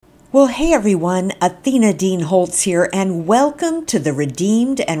Well, hey everyone, Athena Dean Holtz here, and welcome to the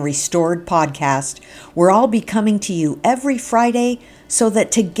Redeemed and Restored podcast, where I'll be coming to you every Friday so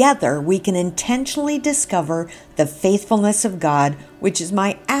that together we can intentionally discover the faithfulness of God, which is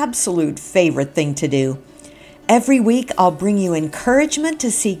my absolute favorite thing to do. Every week, I'll bring you encouragement to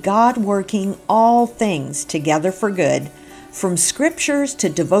see God working all things together for good. From scriptures to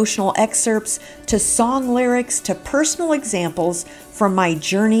devotional excerpts to song lyrics to personal examples from my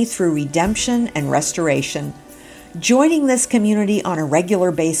journey through redemption and restoration. Joining this community on a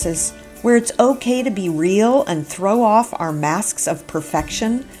regular basis, where it's okay to be real and throw off our masks of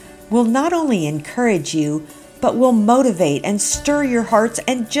perfection, will not only encourage you, but will motivate and stir your hearts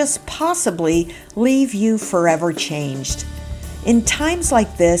and just possibly leave you forever changed. In times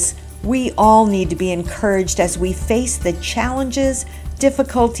like this, we all need to be encouraged as we face the challenges,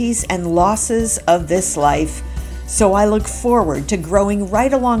 difficulties, and losses of this life. So I look forward to growing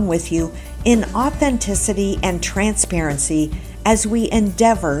right along with you in authenticity and transparency as we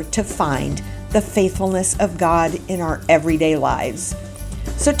endeavor to find the faithfulness of God in our everyday lives.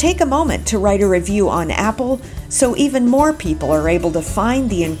 So take a moment to write a review on Apple so even more people are able to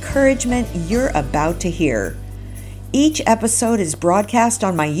find the encouragement you're about to hear. Each episode is broadcast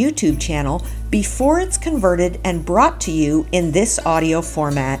on my YouTube channel before it's converted and brought to you in this audio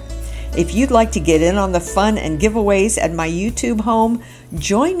format. If you'd like to get in on the fun and giveaways at my YouTube home,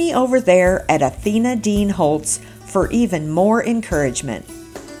 join me over there at Athena Dean Holtz for even more encouragement.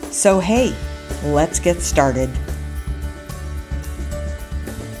 So hey, let's get started.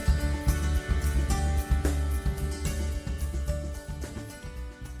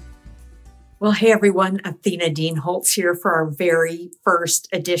 Well, hey everyone, Athena Dean Holtz here for our very first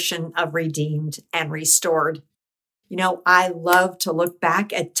edition of Redeemed and Restored. You know, I love to look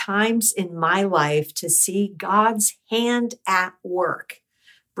back at times in my life to see God's hand at work,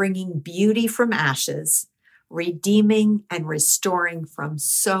 bringing beauty from ashes, redeeming and restoring from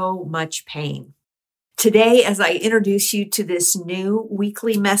so much pain. Today, as I introduce you to this new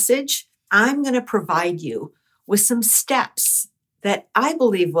weekly message, I'm going to provide you with some steps that I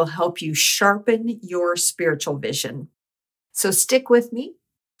believe will help you sharpen your spiritual vision. So stick with me.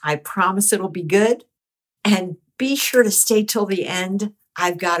 I promise it'll be good. And be sure to stay till the end.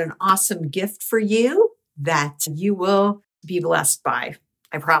 I've got an awesome gift for you that you will be blessed by.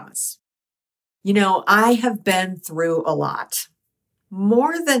 I promise. You know, I have been through a lot,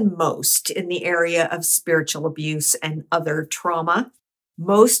 more than most in the area of spiritual abuse and other trauma.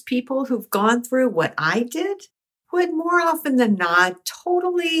 Most people who've gone through what I did would more often than not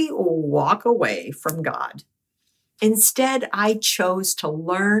totally walk away from God. Instead, I chose to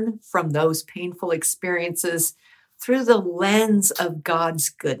learn from those painful experiences through the lens of God's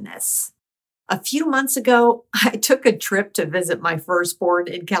goodness. A few months ago, I took a trip to visit my firstborn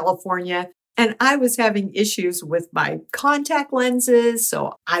in California, and I was having issues with my contact lenses,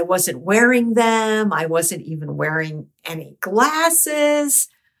 so I wasn't wearing them. I wasn't even wearing any glasses.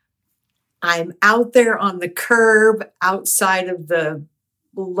 I'm out there on the curb outside of the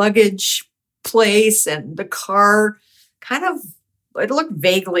luggage place, and the car it looked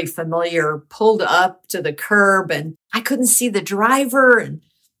vaguely familiar, pulled up to the curb, and I couldn't see the driver, and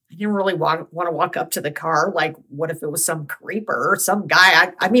I didn't really want to walk up to the car. Like, what if it was some creeper or some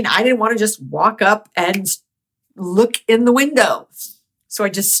guy? I didn't want to just walk up and look in the window. So I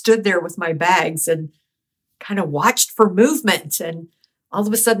just stood there with my bags and kind of watched for movement, and all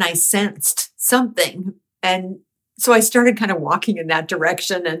of a sudden I sensed something. And so I started kind of walking in that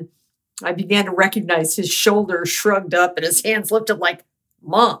direction, and I began to recognize his shoulders shrugged up and his hands lifted like,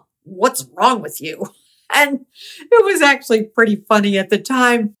 "Mom, what's wrong with you?" And it was actually pretty funny at the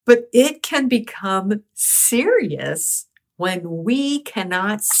time, but it can become serious when we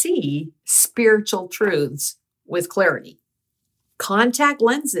cannot see spiritual truths with clarity. Contact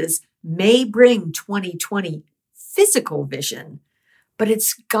lenses may bring 20/20 physical vision, but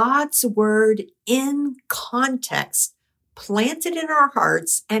it's God's word in context, planted in our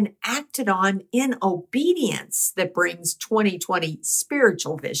hearts and acted on in obedience, that brings 20/20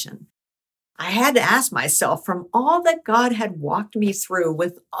 spiritual vision. I had to ask myself, from all that God had walked me through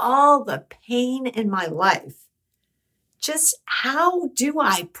with all the pain in my life, just how do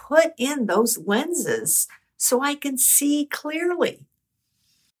I put in those lenses so I can see clearly?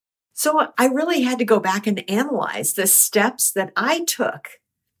 So I really had to go back and analyze the steps that I took.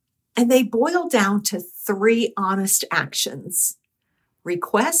 And they boil down to 3 honest actions: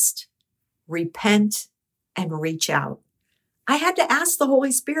 request, repent, and reach out. I had to ask the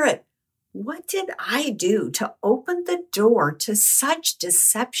Holy Spirit, what did I do to open the door to such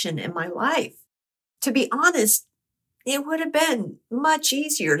deception in my life? To be honest, it would have been much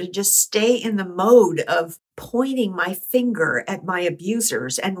easier to just stay in the mode of pointing my finger at my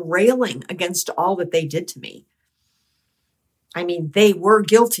abusers and railing against all that they did to me. I mean, they were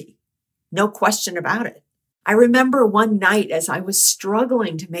guilty, no question about it. I remember one night as I was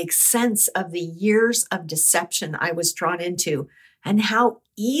struggling to make sense of the years of deception I was drawn into and how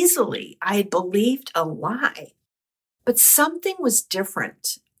easily I had believed a lie. But something was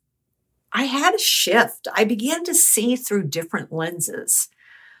different. I had a shift. I began to see through different lenses.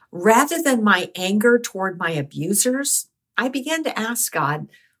 Rather than my anger toward my abusers, I began to ask God,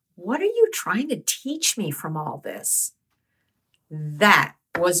 what are you trying to teach me from all this? That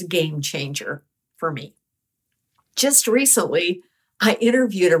was a game changer for me. Just recently, I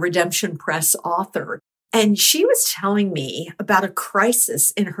interviewed a Redemption Press author, and she was telling me about a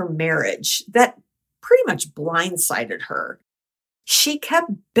crisis in her marriage that pretty much blindsided her. She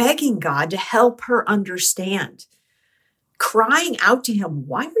kept begging God to help her understand, crying out to him,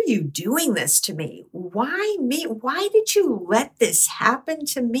 why are you doing this to me? Why me? Why did you let this happen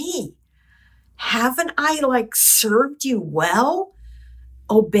to me? Haven't I served you well,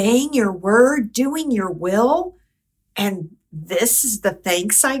 obeying your word, doing your will? And this is the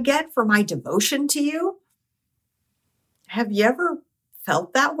thanks I get for my devotion to you? Have you ever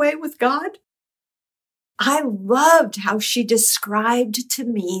felt that way with God? I loved how she described to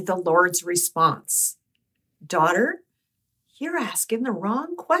me the Lord's response. Daughter, you're asking the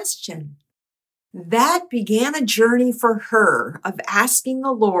wrong question. That began a journey for her of asking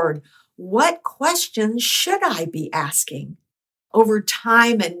the Lord, what questions should I be asking? Over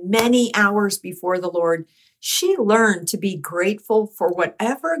time and many hours before the Lord, she learned to be grateful for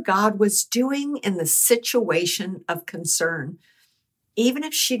whatever God was doing in the situation of concern, even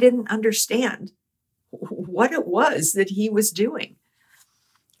if she didn't understand what it was that he was doing.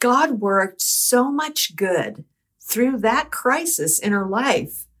 God worked so much good through that crisis in her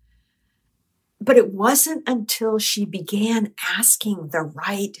life. But it wasn't until she began asking the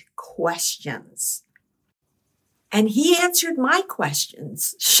right questions. And he answered my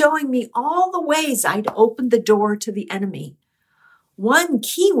questions, showing me all the ways I'd opened the door to the enemy. One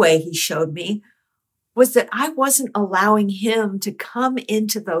key way he showed me was that I wasn't allowing him to come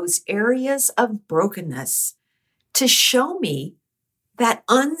into those areas of brokenness to show me that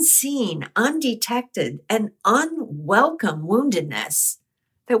unseen, undetected, and unwelcome woundedness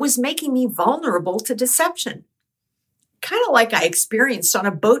that was making me vulnerable to deception. Kind of like I experienced on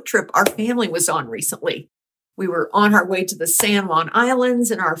a boat trip our family was on recently. We were on our way to the San Juan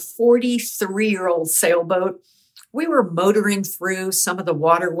Islands in our 43-year-old sailboat. We were motoring through some of the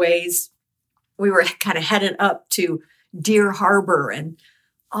waterways. We were kind of headed up to Deer Harbor, and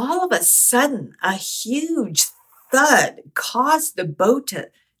all of a sudden, a huge thud caused the boat to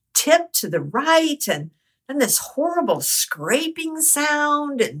tip to the right, and then this horrible scraping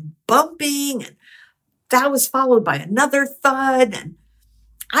sound and bumping, and that was followed by another thud, and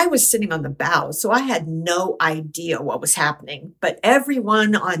I was sitting on the bow, so I had no idea what was happening, but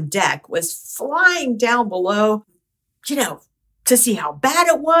everyone on deck was flying down below, to see how bad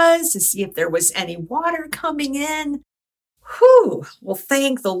it was, to see if there was any water coming in. Whew, well,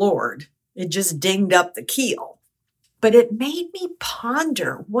 thank the Lord. It just dinged up the keel. But it made me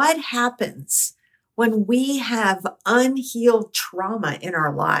ponder what happens when we have unhealed trauma in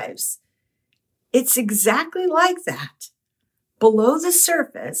our lives. It's exactly like that. Below the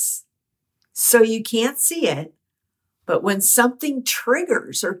surface, so you can't see it, but when something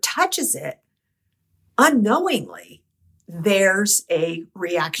triggers or touches it, unknowingly, there's a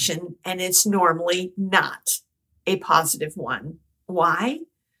reaction, and it's normally not a positive one. Why?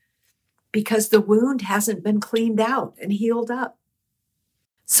 Because the wound hasn't been cleaned out and healed up.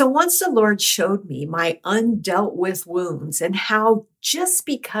 So once the Lord showed me my undealt with wounds and how just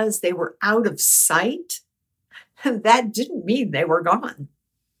because they were out of sight, that didn't mean they were gone.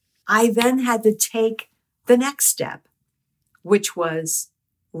 I then had to take the next step, which was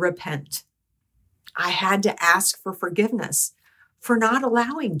repent. I had to ask for forgiveness for not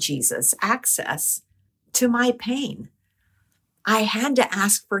allowing Jesus access to my pain. I had to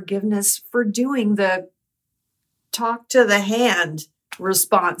ask forgiveness for doing the talk to the hand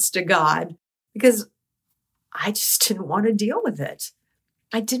response to God because I just didn't want to deal with it.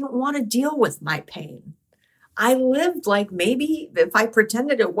 I didn't want to deal with my pain. I lived like maybe if I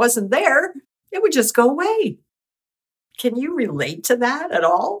pretended it wasn't there, it would just go away. Can you relate to that at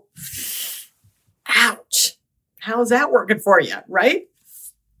all? Ouch. How's that working for you, right?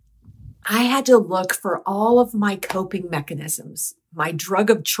 I had to look for all of my coping mechanisms, my drug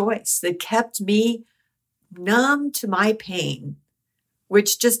of choice that kept me numb to my pain,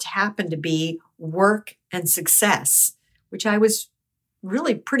 which just happened to be work and success, which I was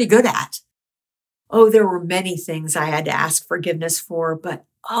really pretty good at. Oh, there were many things I had to ask forgiveness for, but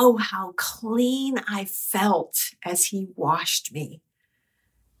oh, how clean I felt as he washed me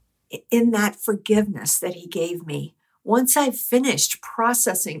in that forgiveness that he gave me. Once I finished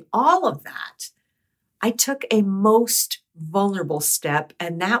processing all of that, I took a most vulnerable step,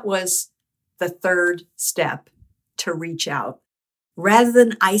 and that was the third step, to reach out. Rather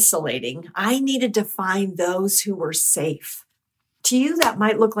than isolating, I needed to find those who were safe. To you, that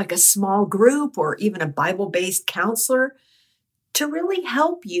might look like a small group or even a Bible-based counselor to really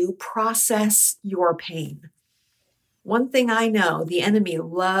help you process your pain. One thing I know the enemy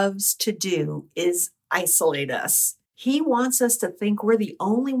loves to do is isolate us. He wants us to think we're the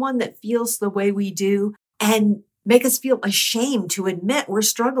only one that feels the way we do and make us feel ashamed to admit we're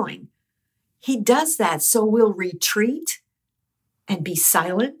struggling. He does that so we'll retreat and be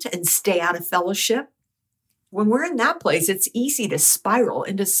silent and stay out of fellowship. When we're in that place, it's easy to spiral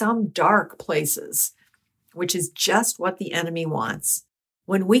into some dark places, which is just what the enemy wants.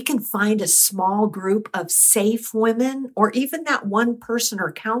 When we can find a small group of safe women, or even that one person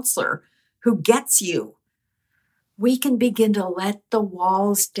or counselor who gets you, we can begin to let the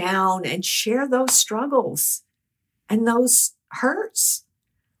walls down and share those struggles and those hurts.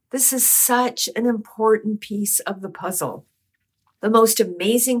 This is such an important piece of the puzzle. The most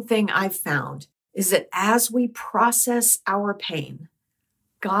amazing thing I've found is that as we process our pain,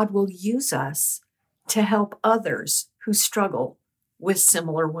 God will use us to help others who struggle with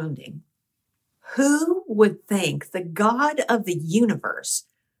similar wounding. Who would think the God of the universe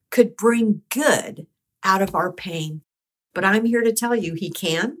could bring good out of our pain? But I'm here to tell you he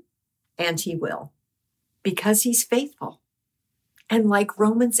can and he will, because he's faithful. And like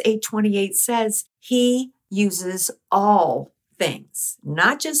Romans 8:28 says, he uses all things,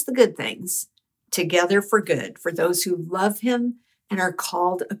 not just the good things, together for good for those who love him and are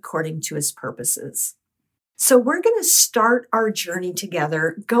called according to his purposes. So we're going to start our journey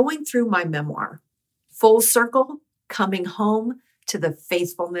together going through my memoir, Full Circle, Coming Home to the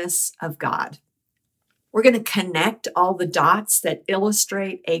Faithfulness of God. We're going to connect all the dots that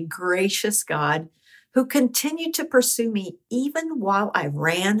illustrate a gracious God who continued to pursue me even while I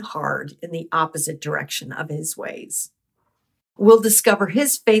ran hard in the opposite direction of his ways. We'll discover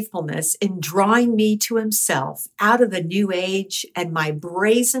his faithfulness in drawing me to himself out of the new age and my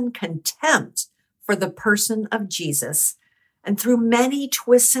brazen contempt for the person of Jesus, and through many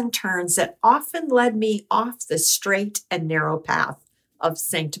twists and turns that often led me off the straight and narrow path of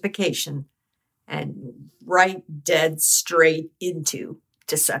sanctification and right dead straight into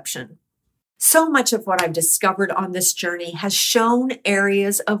deception. So much of what I've discovered on this journey has shown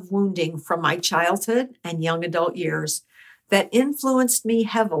areas of wounding from my childhood and young adult years that influenced me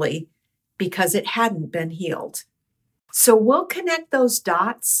heavily because it hadn't been healed. So we'll connect those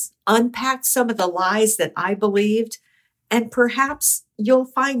dots, unpack some of the lies that I believed, and perhaps you'll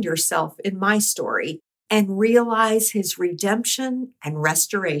find yourself in my story and realize his redemption and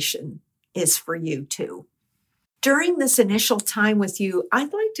restoration is for you too. During this initial time with you,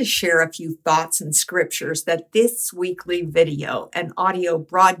 I'd like to share a few thoughts and scriptures that this weekly video and audio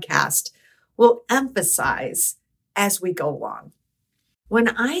broadcast will emphasize as we go along. When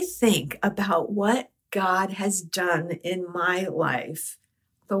I think about what God has done in my life,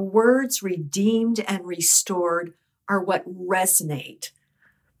 the words redeemed and restored are what resonate.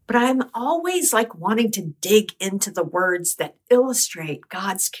 But I'm always like wanting to dig into the words that illustrate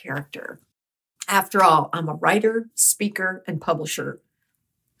God's character. After all, I'm a writer, speaker, and publisher,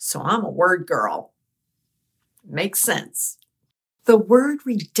 so I'm a word girl. Makes sense. The word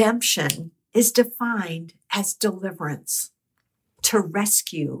redemption is defined as deliverance, to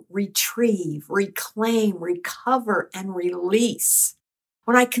rescue, retrieve, reclaim, recover, and release.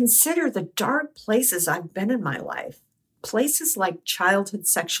 When I consider the dark places I've been in my life, places like childhood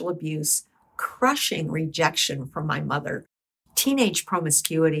sexual abuse, crushing rejection from my mother, teenage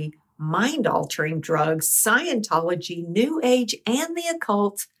promiscuity, mind-altering drugs, Scientology, New Age, and the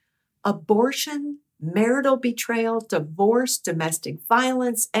occult, abortion, marital betrayal, divorce, domestic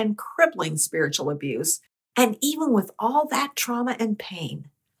violence, and crippling spiritual abuse. And even with all that trauma and pain,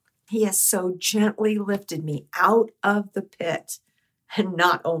 he has so gently lifted me out of the pit, and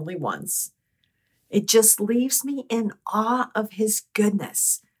not only once. It just leaves me in awe of his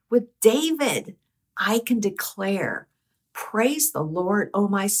goodness. With David, I can declare, praise the Lord, O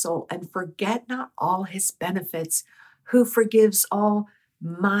my soul, and forget not all his benefits, who forgives all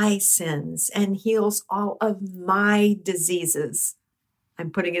my sins and heals all of my diseases.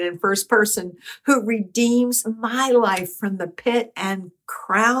 I'm putting it in first person, who redeems my life from the pit and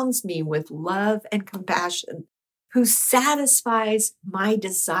crowns me with love and compassion, who satisfies my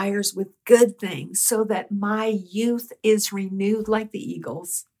desires with good things so that my youth is renewed like the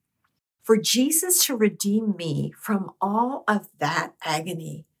eagles. For Jesus to redeem me from all of that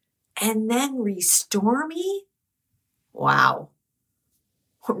agony and then restore me? Wow.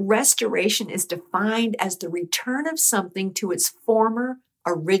 Restoration is defined as the return of something to its former,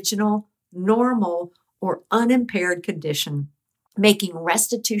 original, normal, or unimpaired condition, making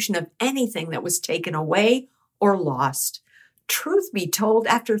restitution of anything that was taken away or lost. Truth be told,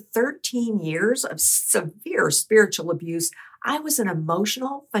 after 13 years of severe spiritual abuse, I was an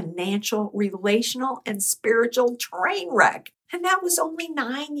emotional, financial, relational, and spiritual train wreck. And that was only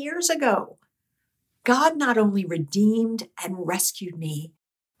 9 years ago. God not only redeemed and rescued me,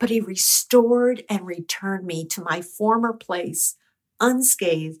 but he restored and returned me to my former place,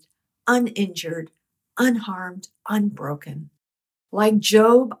 unscathed, uninjured, unharmed, unbroken. Like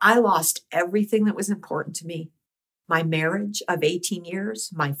Job, I lost everything that was important to me. My marriage of 18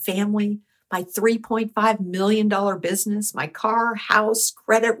 years, my family, my $3.5 million business, my car, house,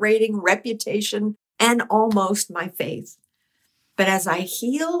 credit rating, reputation, and almost my faith. But as I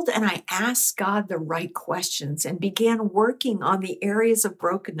healed and I asked God the right questions and began working on the areas of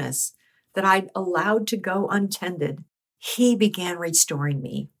brokenness that I'd allowed to go untended, he began restoring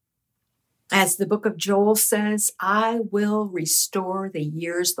me. As the book of Joel says, I will restore the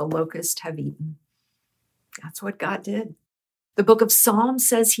years the locusts have eaten. That's what God did. The book of Psalms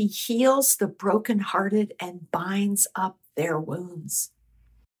says he heals the brokenhearted and binds up their wounds.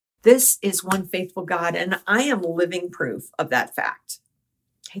 This is one faithful God, and I am living proof of that fact.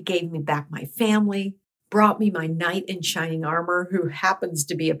 He gave me back my family, brought me my knight in shining armor, who happens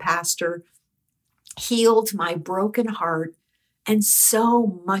to be a pastor, healed my broken heart, and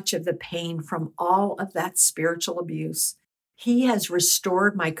so much of the pain from all of that spiritual abuse. He has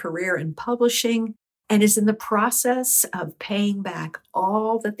restored my career in publishing and is in the process of paying back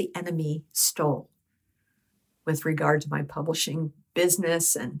all that the enemy stole with regard to my publishing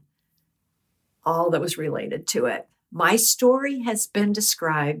business and all that was related to it. My story has been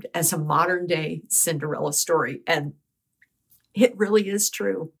described as a modern day Cinderella story, and it really is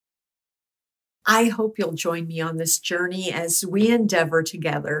true. I hope you'll join me on this journey as we endeavor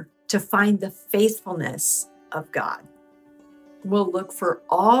together to find the faithfulness of God. We'll look for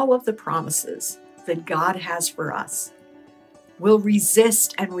all of the promises that God has for us. We'll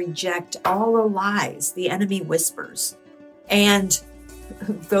resist and reject all the lies the enemy whispers and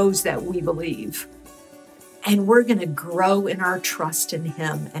those that we believe. And we're going to grow in our trust in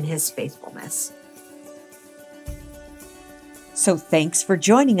him and his faithfulness. So thanks for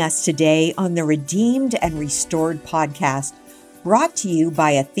joining us today on the Redeemed and Restored podcast, brought to you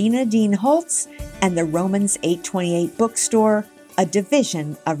by Athena Dean Holtz and the Romans 828 Bookstore, a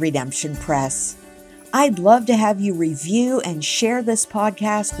division of Redemption Press. I'd love to have you review and share this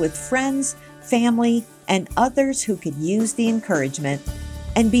podcast with friends, family, and others who could use the encouragement.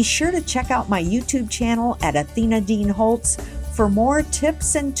 And be sure to check out my YouTube channel at Athena Dean Holtz for more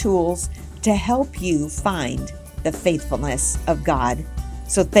tips and tools to help you find the faithfulness of God.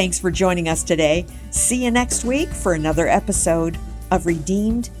 So thanks for joining us today. See you next week for another episode of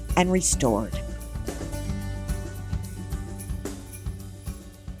Redeemed and Restored.